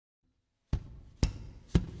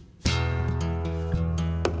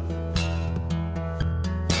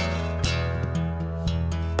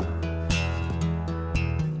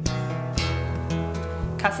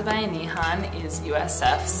Casa Bayanihan is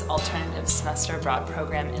USF's alternative semester abroad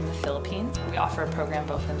program in the Philippines. We offer a program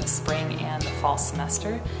both in the spring and the fall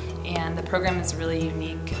semester, and the program is really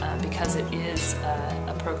unique because it is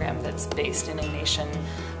a program that's based in Ignatian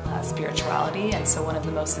spirituality, and so one of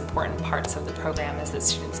the most important parts of the program is that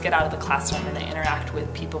students get out of the classroom and they interact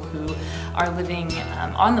with people who are living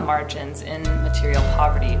on the margins in material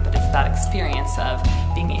poverty, but it's that experience of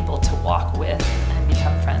being able to walk with and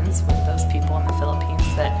become friends with those people in the Philippines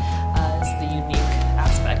that is the unique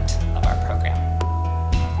aspect of our program.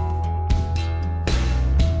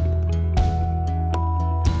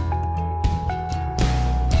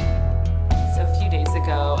 So a few days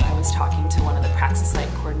ago, I was talking to one of the praxis site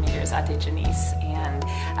coordinators, Ate Janice, and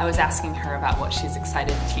I was asking her about what she's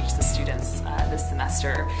excited to teach the students this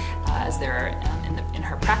semester as they're in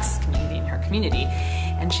her praxis community, in her community.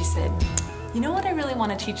 And she said, you know what I really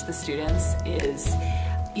want to teach the students is,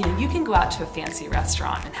 you can go out to a fancy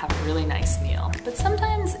restaurant and have a really nice meal, but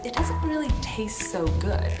sometimes it doesn't really taste so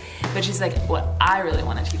good. But she's like, what I really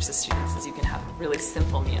want to teach the students is you can have a really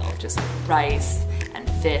simple meal of just rice and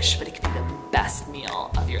fish, but it can be the best meal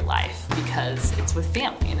of your life because it's with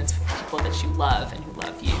family and it's with people that you love and who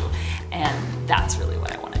love you. And that's really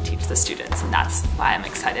what I want to teach the students, and that's why I'm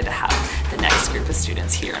excited to have the next group of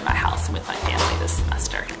students here in my house and with my family this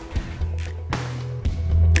semester.